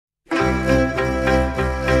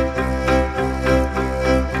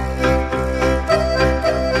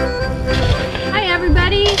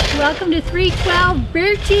welcome to 312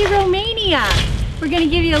 Berti, Romania. We're going to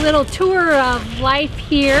give you a little tour of life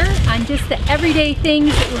here on just the everyday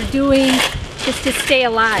things that we're doing just to stay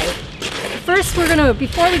alive. First,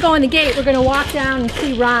 before we go in the gate, we're going to walk down and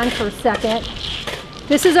see Ron for a second.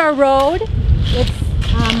 This is our road. It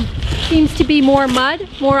seems to be more mud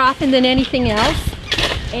more often than anything else.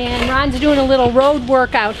 And Ron's doing a little road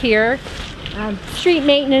work out here. Street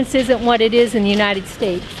maintenance isn't what it is in the United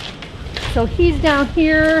States. So he's down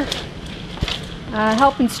here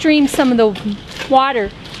helping stream some of the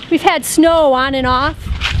water. We've had snow on and off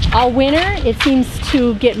all winter. It seems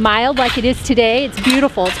to get mild like it is today. It's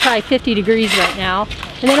beautiful. It's probably 50 degrees right now.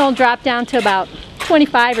 And then it'll drop down to about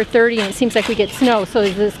 25 or 30 and it seems like we get snow. So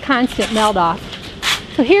there's this constant melt off.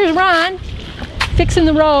 So here's Ron fixing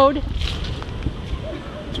the road.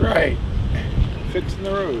 That's right. Fixing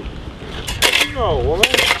the road. There you go, woman.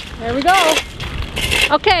 There we go.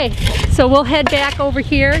 Okay, so we'll head back over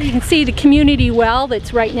here. You can see the community well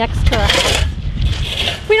that's right next to us.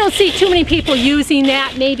 We don't see too many people using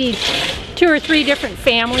that, maybe 2 or 3 different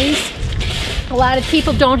families. A lot of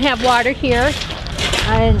people don't have water here.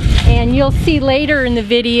 And you'll see later in the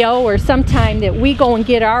video or sometime that we go and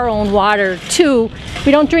get our own water too.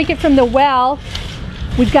 We don't drink it from the well.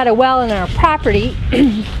 We've got a well in our property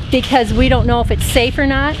because we don't know if it's safe or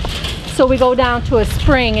not. So we go down to a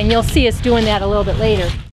spring, and you'll see us doing that a little bit later.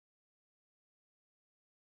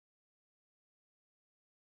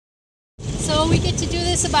 So we get to do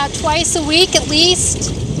this about twice a week at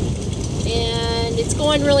least, and it's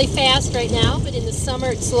going really fast right now, but in the summer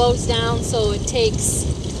it slows down, so it takes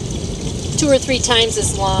 2 or 3 times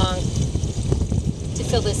as long to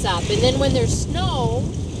fill this up. And then when there's snow,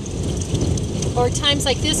 or times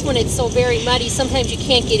like this when it's so very muddy, sometimes you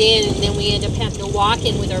can't get in and then we end up having to walk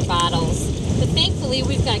in with our bottles. But thankfully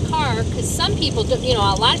we've got a car, because some people, don't, a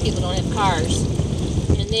lot of people don't have cars.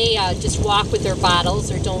 And they just walk with their bottles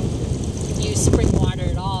or don't use spring water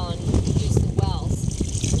at all and use the wells.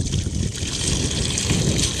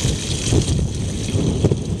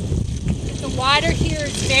 The water here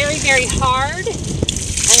is very, very hard,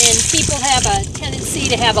 and people have a tendency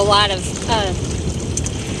to have a lot of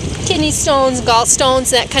kidney stones,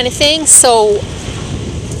 gallstones, that kind of thing. So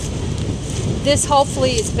this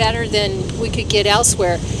hopefully is better than we could get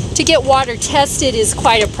elsewhere. To get water tested is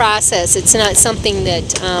quite a process. It's not something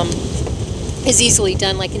that is easily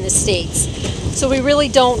done like in the States. So we really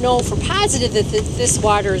don't know for positive that this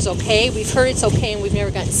water is okay. We've heard it's okay and we've never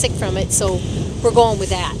gotten sick from it, so we're going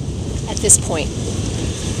with that at this point.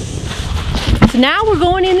 So now we're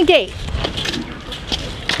going in the gate.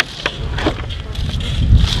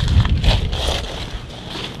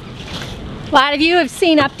 A lot of you have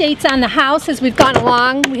seen updates on the house as we've gone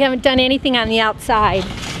along. We haven't done anything on the outside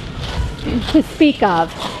to speak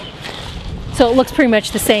of. So it looks pretty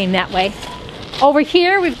much the same that way. Over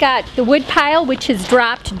here we've got the wood pile, which has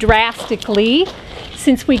dropped drastically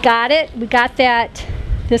since we got it. We got that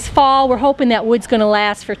this fall. We're hoping that wood's going to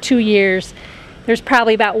last for 2 years. There's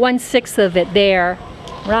probably about 1/6 of it there.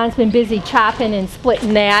 Ron's been busy chopping and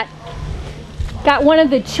splitting that. Got one of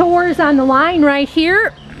the chores on the line right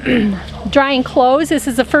here. Drying clothes. This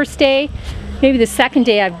is the first day, maybe the second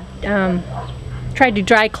day I've tried to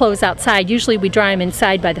dry clothes outside. Usually we dry them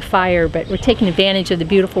inside by the fire, but we're taking advantage of the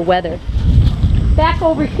beautiful weather. Back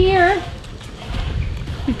over here,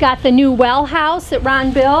 we've got the new well house that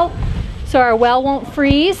Ron built, so our well won't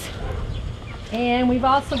freeze. And we've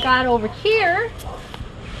also got over here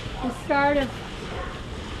the start of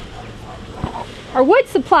our wood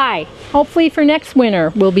supply. Hopefully for next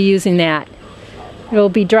winter we'll be using that. It'll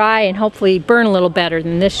be dry and hopefully burn a little better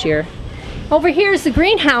than this year. Over here is the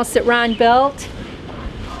greenhouse that Ron built.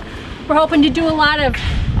 We're hoping to do a lot of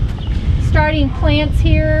starting plants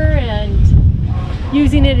here and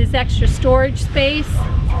using it as extra storage space.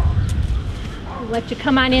 We'll let you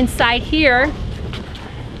come on inside here.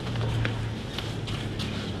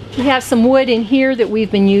 We have some wood in here that we've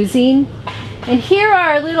been using. And here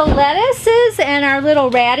are our little lettuces and our little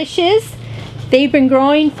radishes. They've been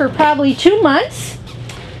growing for probably 2 months.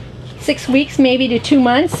 6 weeks maybe to 2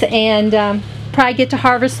 months, and probably get to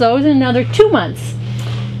harvest those in another 2 months.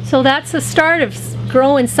 So that's the start of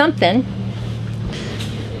growing something.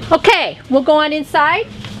 Okay, we'll go on inside.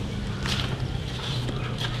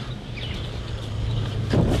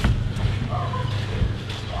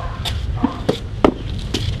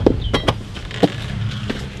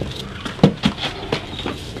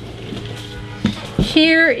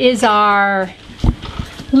 Here is our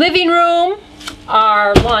living room,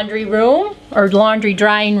 our laundry room, or laundry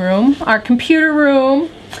drying room, our computer room,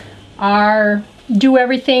 our do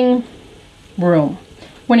everything room.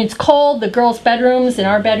 when it's cold, the girls' bedrooms and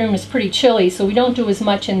our bedroom is pretty chilly, so we don't do as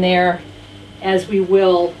much in there as we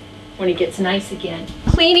will when it gets nice again.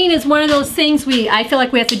 Cleaning is one of those things I feel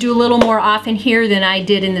like we have to do a little more often here than I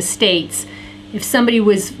did in the States. If somebody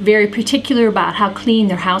was very particular about how clean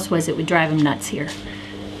their house was, it would drive them nuts here.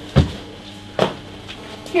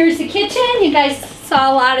 Here's the kitchen. You guys saw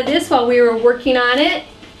a lot of this while we were working on it,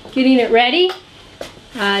 getting it ready.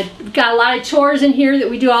 We've got a lot of chores in here that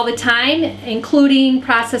we do all the time, including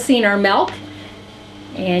processing our milk.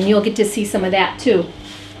 And you'll get to see some of that too.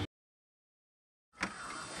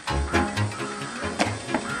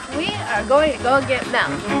 We are going to go get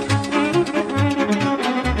milk.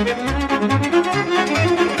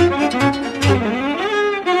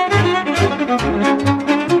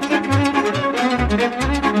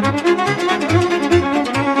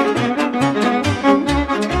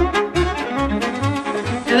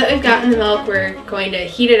 Now that we've gotten the milk, we're going to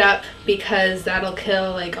heat it up because that'll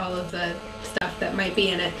kill like all of the stuff that might be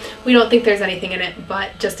in it. We don't think there's anything in it,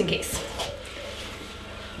 but just in case.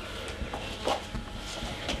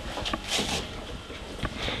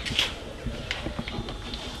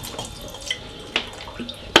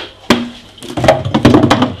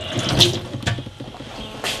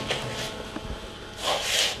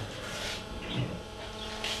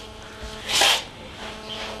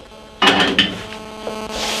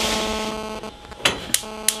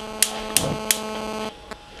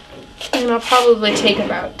 And it'll probably take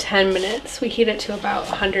about 10 minutes. We heat it to about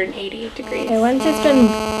 180 degrees. Okay, once it's been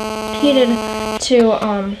heated to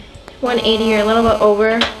 180 or a little bit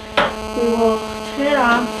over, we will turn it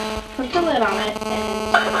off, put the lid on it,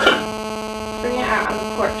 and bring it out on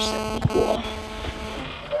the porch so it'll be cool.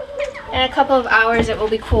 In a couple of hours it will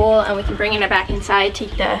be cool and we can bring it back inside,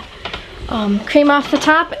 take the cream off the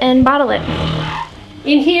top, and bottle it.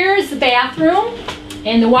 In here is the bathroom,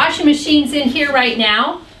 and the washing machine's in here right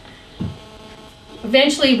now.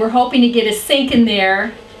 Eventually we're hoping to get a sink in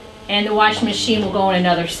there and the washing machine will go in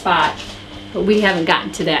another spot, but we haven't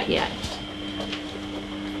gotten to that yet.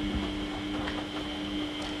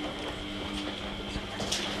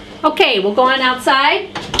 Okay, we'll go on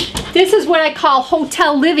outside. This is what I call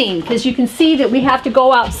hotel living, because you can see that we have to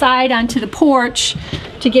go outside onto the porch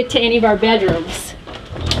to get to any of our bedrooms.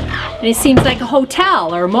 And it seems like a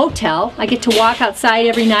hotel or a motel. I get to walk outside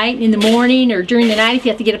every night in the morning or during the night if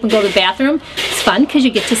you have to get up and go to the bathroom. It's fun because you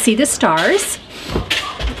get to see the stars.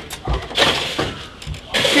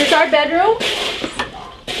 Here's our bedroom.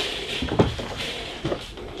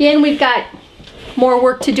 Again, we've got more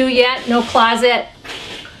work to do yet. No closet,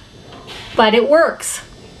 but it works.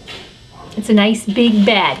 It's a nice big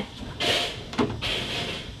bed.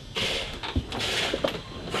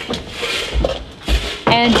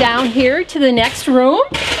 And down here to the next room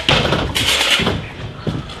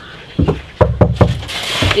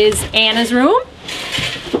is Anna's room.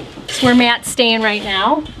 It's where Matt's staying right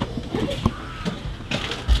now.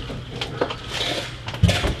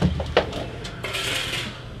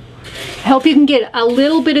 I hope you can get a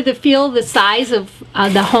little bit of the feel of the size of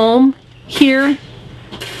the home here.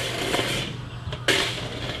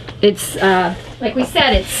 It's, like we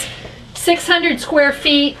said, it's 600 square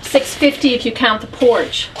feet, 650 if you count the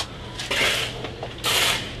porch.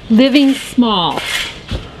 Living small.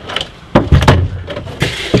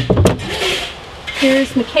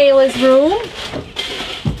 Here's Michaela's room.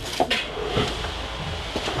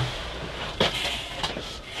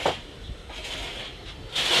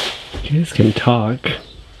 You guys can talk.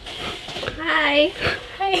 Hi.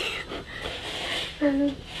 Hi.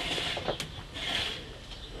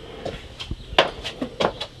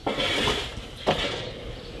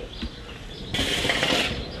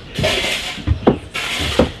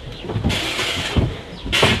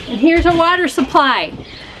 And here's our water supply.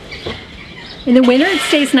 In the winter it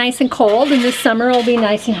stays nice and cold, and this summer it'll be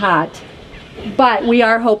nice and hot. But we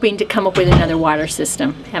are hoping to come up with another water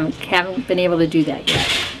system. Haven't been able to do that yet.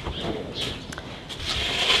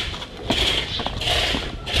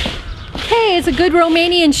 Okay, as a good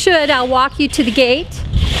Romanian should, I'll walk you to the gate.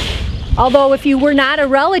 Although if you were not a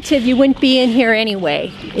relative, you wouldn't be in here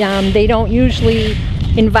anyway. They don't usually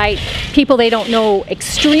invite people they don't know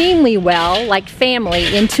extremely well, like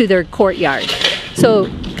family, into their courtyard.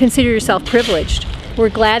 So consider yourself privileged. We're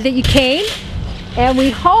glad that you came, and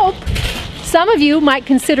we hope some of you might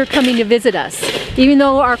consider coming to visit us. Even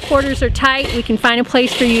though our quarters are tight, we can find a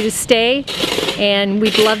place for you to stay, and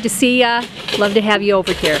we'd love to see you, love to have you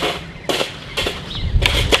over here.